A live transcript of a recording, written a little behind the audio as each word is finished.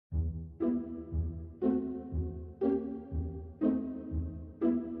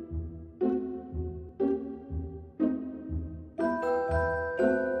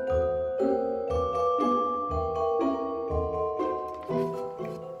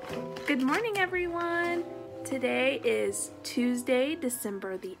Good morning, everyone. Today is Tuesday,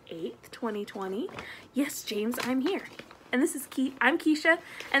 December the 8th, 2020. Yes, James, I'm here. And this is I'm Keisha,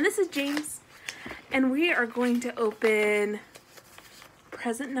 and this is James. And we are going to open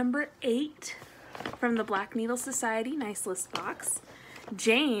present number 8 from the Black Needle Society Nice List box.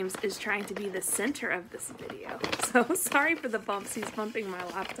 James is trying to be the center of this video. So sorry for the bumps. He's bumping my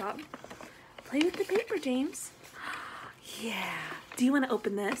laptop. Play with the paper, James. Yeah. Do you want to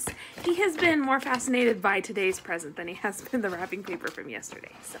open this? He has been more fascinated by today's present than he has been the wrapping paper from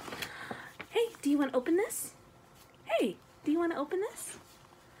yesterday. So, hey, do you want to open this? Hey, do you want to open this?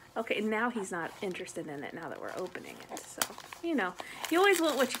 Okay, now he's not interested in it now that we're opening it. So, you know, you always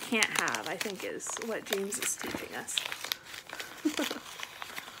want what you can't have, I think is what James is teaching us.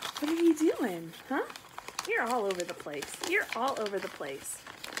 What are you doing? Huh? You're all over the place. You're all over the place.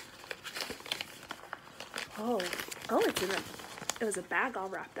 Oh, it was a bag all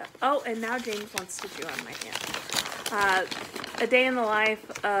wrapped up. Oh, and now James wants to chew on my hand. A day in the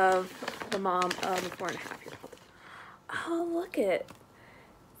life of the mom of a 4.5-year-old. Oh, look at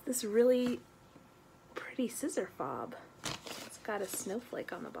this really pretty scissor fob. It's got a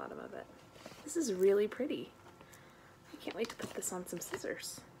snowflake on the bottom of it. This is really pretty. I can't wait to put this on some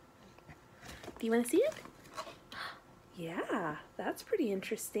scissors. Do you want to see it? Yeah, that's pretty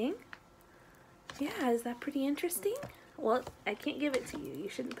interesting. Yeah, is that pretty interesting? Well, I can't give it to you. You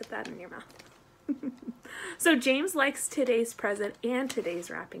shouldn't put that in your mouth. So James likes today's present and today's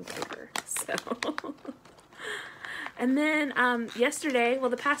wrapping paper. So, and then yesterday,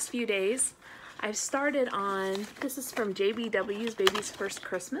 well, the past few days, I've started on, this is from JBW's Baby's First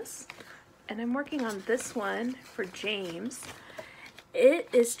Christmas. And I'm working on this one for James. It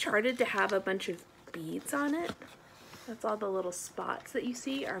is charted to have a bunch of beads on it. That's all the little spots that you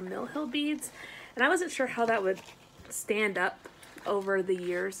see are Mill Hill beads. And I wasn't sure how that would stand up over the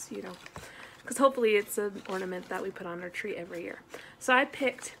years, you know, because hopefully it's an ornament that we put on our tree every year. So I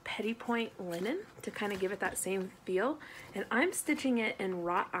picked Petty Point linen to kind of give it that same feel. And I'm stitching it in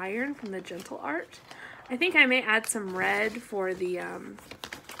wrought iron from the Gentle Art. I think I may add some red for the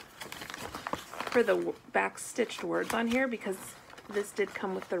back stitched words on here because this did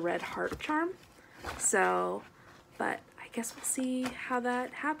come with the red heart charm. So, but I guess we'll see how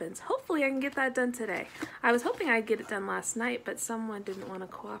that happens. Hopefully I can get that done today. I was hoping I'd get it done last night, but someone didn't want to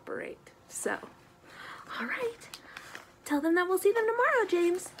cooperate. So, all right. Tell them that we'll see them tomorrow,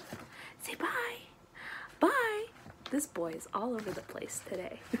 James. Say bye. Bye. This boy is all over the place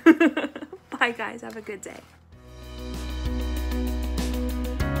today. Bye, guys. Have a good day.